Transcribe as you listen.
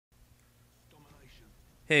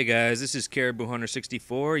Hey guys, this is Caribou Hunter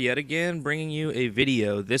 64 yet again bringing you a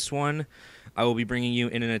video. This one I will be bringing you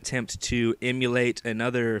in an attempt to emulate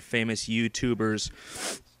another famous YouTuber's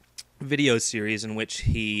video series in which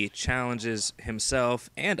he challenges himself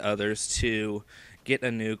and others to get a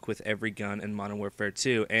nuke with every gun in Modern Warfare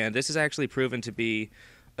 2. And this has actually proven to be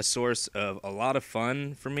a source of a lot of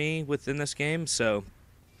fun for me within this game.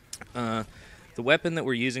 Uh, the weapon that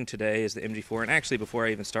we're using today is the MG4, and actually before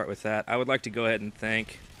I even start with that, I would like to go ahead and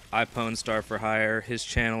thank iPwn for Hire. His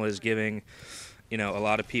channel is giving, a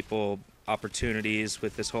lot of people opportunities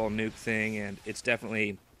with this whole nuke thing, and it's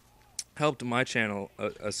definitely helped my channel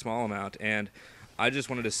a small amount, and I just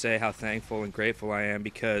wanted to say how thankful and grateful I am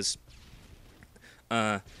because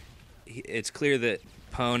it's clear that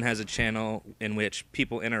Pwn has a channel in which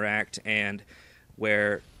people interact and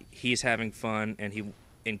where he's having fun and he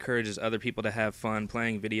encourages other people to have fun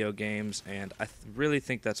playing video games, and I really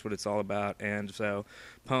think that's what it's all about. And so,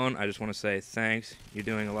 Pwn, I just want to say thanks. You're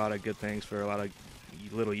doing a lot of good things for a lot of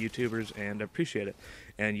little YouTubers, and I appreciate it.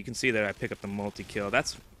 And you can see that I pick up the multi-kill.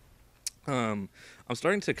 That's I'm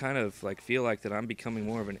starting to kind of feel like that I'm becoming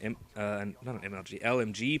more of an not an MLG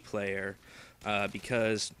LMG player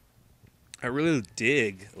because I really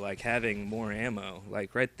dig having more ammo.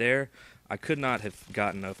 Like right there, I could not have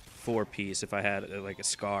gotten a 4-piece if I had a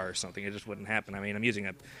SCAR or something. It just wouldn't happen. I mean, I'm using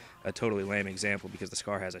a totally lame example because the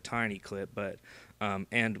SCAR has a tiny clip, but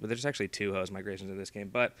there's actually 2 hose migrations in this game.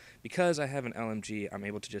 But because I have an LMG, I'm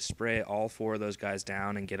able to just spray all 4 of those guys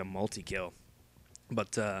down and get a multi-kill.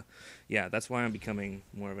 But yeah, that's why I'm becoming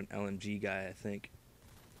more of an LMG guy, I think.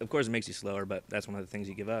 Of course, it makes you slower, but that's one of the things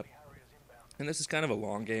you give up. And this is kind of a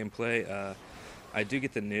long gameplay. I do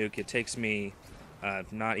get the nuke. It takes me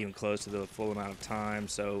not even close to the full amount of time.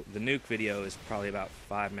 So the nuke video is probably about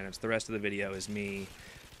 5 minutes. The rest of the video is me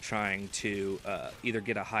trying to either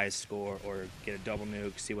get a high score or get a double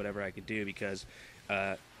nuke, see whatever I could do, because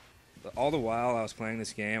all the while I was playing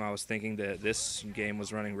this game, I was thinking that this game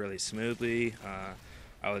was running really smoothly.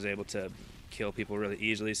 I was able to kill people really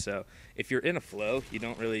easily. So if you're in a flow, you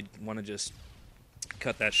don't really want to just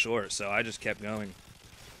cut that short. So I just kept going.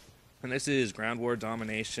 And this is Ground War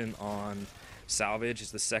Domination on Salvage.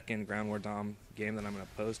 It's the second Ground War Dom game that I'm going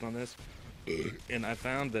to post on this. And I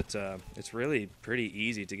found that it's really pretty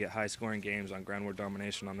easy to get high-scoring games on Ground War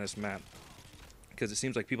Domination on this map, because it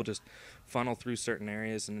seems like people just funnel through certain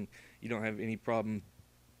areas and you don't have any problem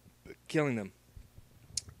killing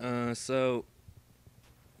them. So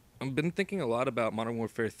I've been thinking a lot about Modern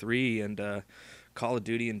Warfare 3 and Call of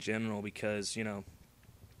Duty in general because,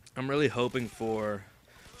 I'm really hoping for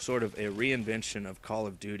sort of a reinvention of Call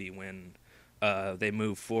of Duty when they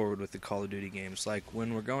move forward with the Call of Duty games. Like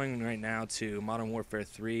when we're going right now to Modern Warfare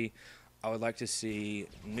 3, I would like to see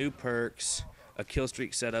new perks, a kill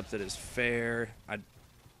streak setup that is fair. I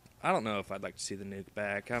don't know if I'd like to see the nuke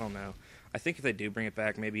back. I don't know. I think if they do bring it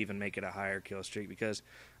back, maybe even make it a higher kill streak because,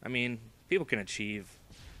 I mean, people can achieve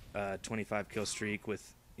 25 kill streak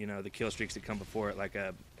with, the kill streaks that come before it, like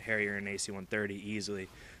a Harrier and AC-130 easily.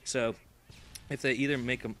 So if they either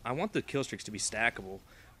make them, I want the kill streaks to be stackable,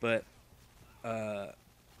 but I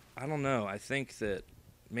don't know. I think that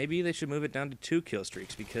maybe they should move it down to 2 kill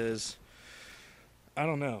streaks because I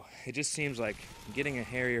don't know. It just seems like getting a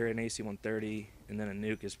Harrier and AC-130 and then a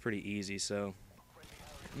nuke is pretty easy. So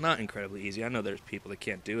not incredibly easy. I know there's people that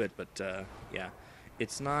can't do it, but yeah,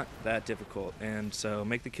 it's not that difficult. And so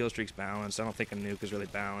make the kill streaks balanced. I don't think a nuke is really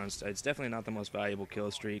balanced. It's definitely not the most valuable kill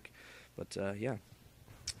streak, but yeah.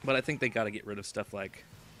 But I think they got to get rid of stuff like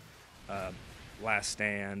Last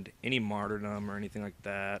Stand, any martyrdom or anything like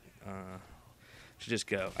that should just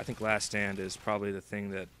go. I think Last Stand is probably the thing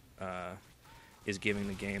that is giving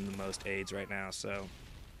the game the most AIDS right now. So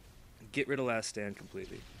get rid of Last Stand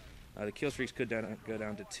completely. The kill streaks could go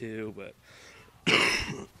down to 2, but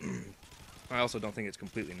I also don't think it's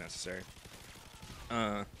completely necessary.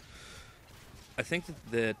 I think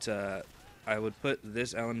that I would put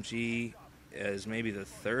this LMG as maybe the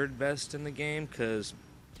 3rd best in the game because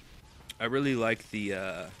I really like the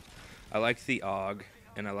AUG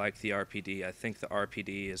and I like the RPD. I think the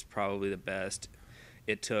RPD is probably the best.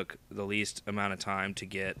 It took the least amount of time to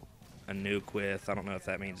get a nuke with. I don't know if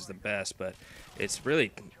that means it's the best, but it's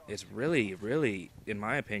really, in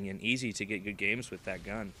my opinion, easy to get good games with that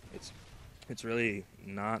gun. It's really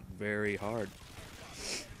not very hard.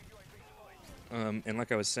 And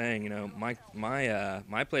like I was saying,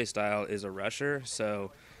 my play style is a rusher,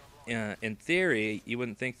 so in theory, you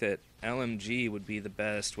wouldn't think that LMG would be the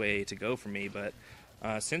best way to go for me, but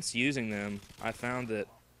since using them, I found that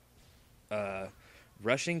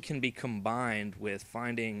rushing can be combined with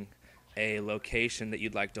finding a location that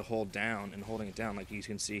you'd like to hold down and holding it down. Like you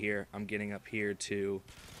can see here, I'm getting up here to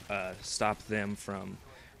stop them from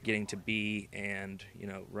getting to B and, you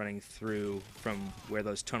know, running through from where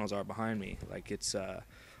those tunnels are behind me. Like it's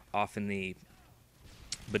off in the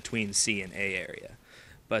between C and A area.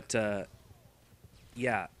 But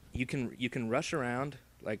yeah, you can rush around.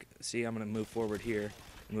 Like, see, I'm gonna move forward here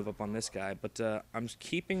and move up on this guy, but I'm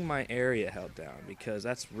keeping my area held down because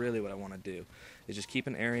that's really what I want to do, is just keep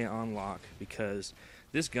an area on lock, because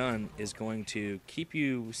this gun is going to keep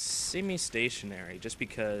you semi-stationary just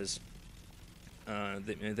because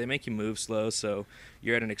they make you move slow, so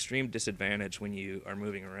you're at an extreme disadvantage when you are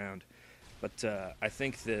moving around. But I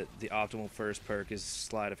think that the optimal first perk is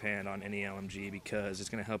sleight of hand on any LMG, because it's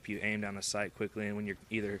going to help you aim down the sight quickly, and when you're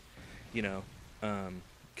either, you know,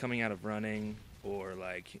 coming out of running or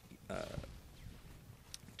like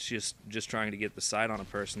just trying to get the sight on a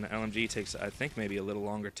person, the LMG takes, I think, maybe a little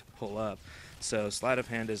longer to pull up. So sleight of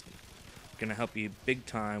hand is going to help you big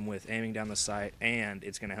time with aiming down the sight, and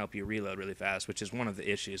it's going to help you reload really fast, which is one of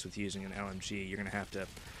the issues with using an LMG. You're going to have to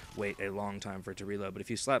wait a long time for it to reload, but if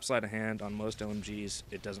you slap sleight of hand on most LMGs,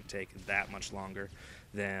 it doesn't take that much longer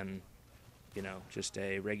than, you know, just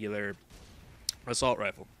a regular assault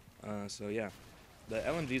rifle. So yeah, the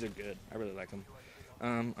LMGs are good. I really like them.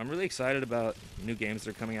 I'm really excited about new games that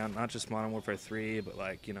are coming out, not just Modern Warfare 3, but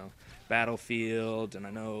like, you know, Battlefield, and I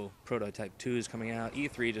know Prototype 2 is coming out.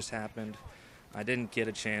 E3 just happened. I didn't get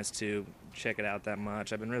a chance to check it out that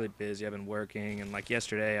much. I've been really busy. I've been working, and like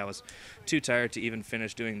yesterday, I was too tired to even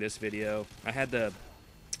finish doing this video. I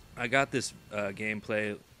got this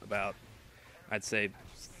gameplay about, I'd say,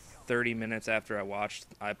 30 minutes after I watched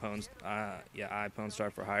iPhone's Star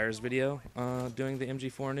for Hire's video doing the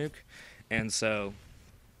MG4 Nuke, and so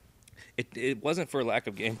it wasn't for lack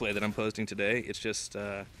of gameplay that I'm posting today. It's just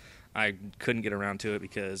I couldn't get around to it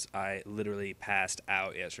because I literally passed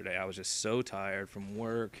out yesterday. I was just so tired from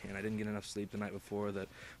work, and I didn't get enough sleep the night before. That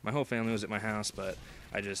my whole family was at my house, but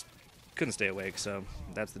I just couldn't stay awake, so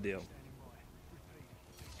that's the deal.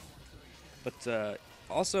 But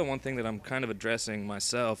also, one thing that I'm kind of addressing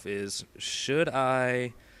myself is, should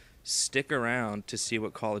I stick around to see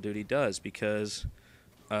what Call of Duty does? Because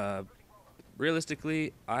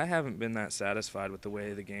realistically, I haven't been that satisfied with the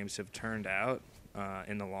way the games have turned out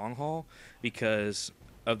in the long haul because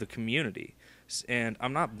of the community. And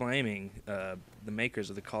I'm not blaming the makers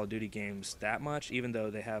of the Call of Duty games that much, even though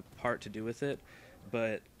they have part to do with it.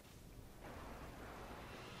 But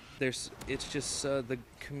it's just the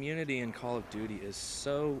community in Call of Duty is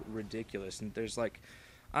so ridiculous, and there's like,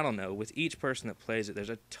 I don't know, with each person that plays it,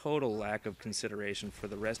 there's a total lack of consideration for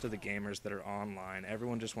the rest of the gamers that are online.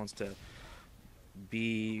 Everyone just wants to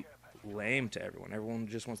be lame to everyone. Everyone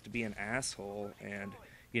just wants to be an asshole and,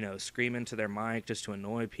 you know, scream into their mic just to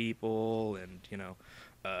annoy people, and, you know,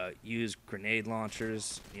 use grenade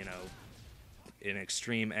launchers, you know, in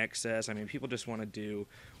extreme excess. I mean, people just want to do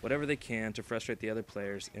whatever they can to frustrate the other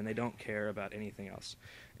players, and they don't care about anything else.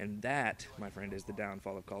 And that, my friend, is the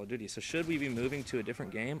downfall of Call of Duty. So should we be moving to a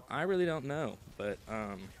different game? I really don't know, but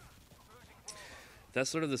that's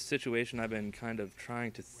sort of the situation I've been kind of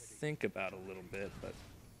trying to think about a little bit. But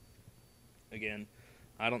again,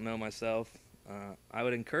 I don't know myself. I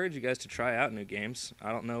would encourage you guys to try out new games.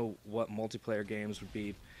 I don't know what multiplayer games would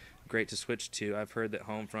be great to switch to. I've heard that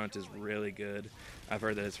Homefront is really good. I've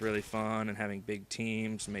heard that it's really fun, and having big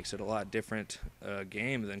teams makes it a lot different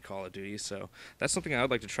game than Call of Duty. So that's something I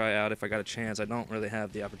would like to try out if I got a chance. I don't really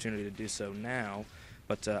have the opportunity to do so now,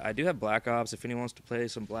 but I do have Black Ops. If anyone wants to play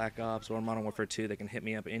some Black Ops or Modern Warfare 2, they can hit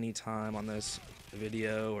me up anytime on this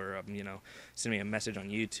video, or you know, send me a message on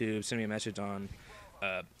YouTube, send me a message on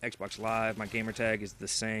Xbox Live. My gamer tag is the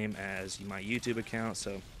same as my YouTube account,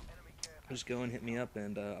 so just go and hit me up,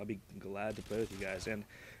 and I'll be glad to play with you guys. And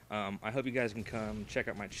I hope you guys can come check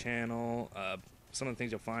out my channel. Some of the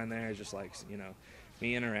things you'll find there is just like, you know,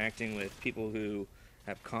 me interacting with people who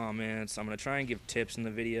have comments. I'm going to try and give tips in the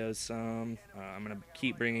videos some. I'm going to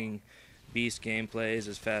keep bringing beast gameplays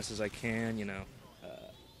as fast as I can. You know,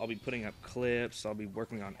 I'll be putting up clips. I'll be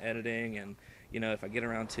working on editing, and, you know, if I get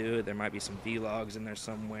around to it, there might be some vlogs in there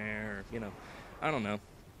somewhere. Or, you know, I don't know.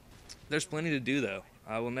 There's plenty to do, though.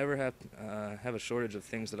 I will never have a shortage of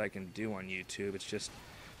things that I can do on YouTube. It's just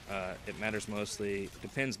it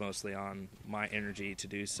depends mostly on my energy to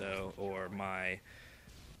do so, or my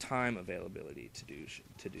time availability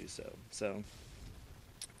to do so. So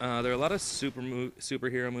there are a lot of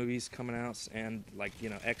superhero movies coming out, and like, you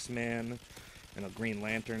know, X-Men, you know, Green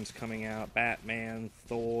Lantern's coming out, Batman,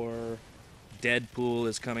 Thor, Deadpool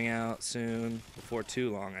is coming out soon, before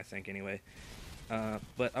too long, I think, anyway.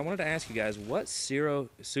 But I wanted to ask you guys, what superhero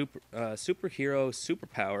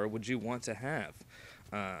superpower would you want to have?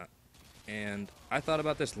 Uh, and I thought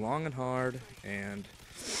about this long and hard, and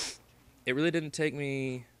it really didn't take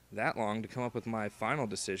me that long to come up with my final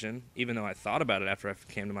decision, even though I thought about it after I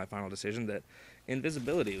came to my final decision that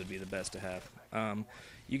invisibility would be the best to have.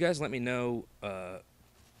 You guys let me know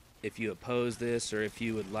if you oppose this or if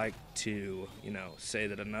you would like to, say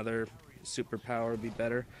that another superpower would be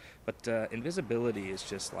better. But invisibility is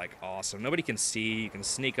just like awesome. Nobody can see. You can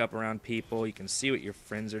sneak up around people. You can see what your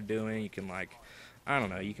friends are doing. You can I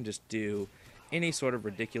don't know. You can just do any sort of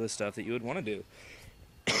ridiculous stuff that you would want to do.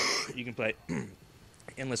 You can play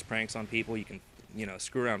endless pranks on people. You can,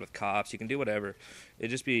 screw around with cops. You can do whatever.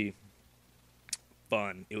 It'd just be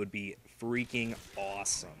fun. It would be freaking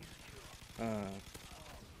awesome.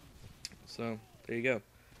 So there you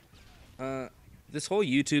go. This whole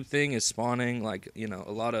YouTube thing is spawning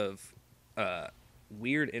a lot of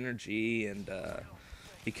weird energy, and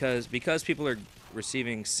because people are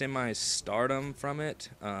receiving semi stardom from it,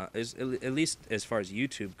 at least as far as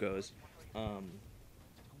YouTube goes.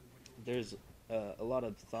 There's a lot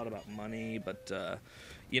of thought about money, but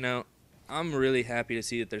I'm really happy to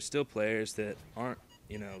see that there's still players that aren't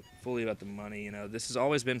fully about the money. This has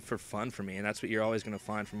always been for fun for me, and that's what you're always going to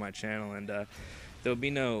find from my channel. And there'll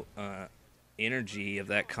be no energy of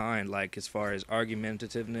that kind, like as far as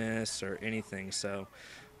argumentativeness or anything. So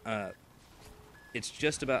it's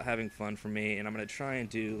just about having fun for me, and I'm going to try and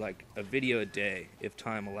do like a video a day if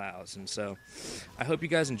time allows. And so I hope you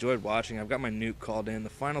guys enjoyed watching. I've got my nuke called in. The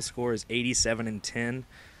final score is 87-10.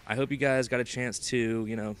 I hope you guys got a chance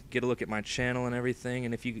to, get a look at my channel and everything.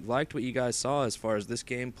 And if you liked what you guys saw as far as this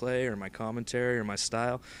gameplay or my commentary or my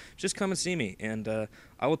style, just come and see me. And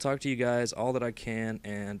I will talk to you guys all that I can,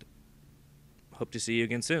 and hope to see you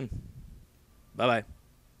again soon. Bye-bye.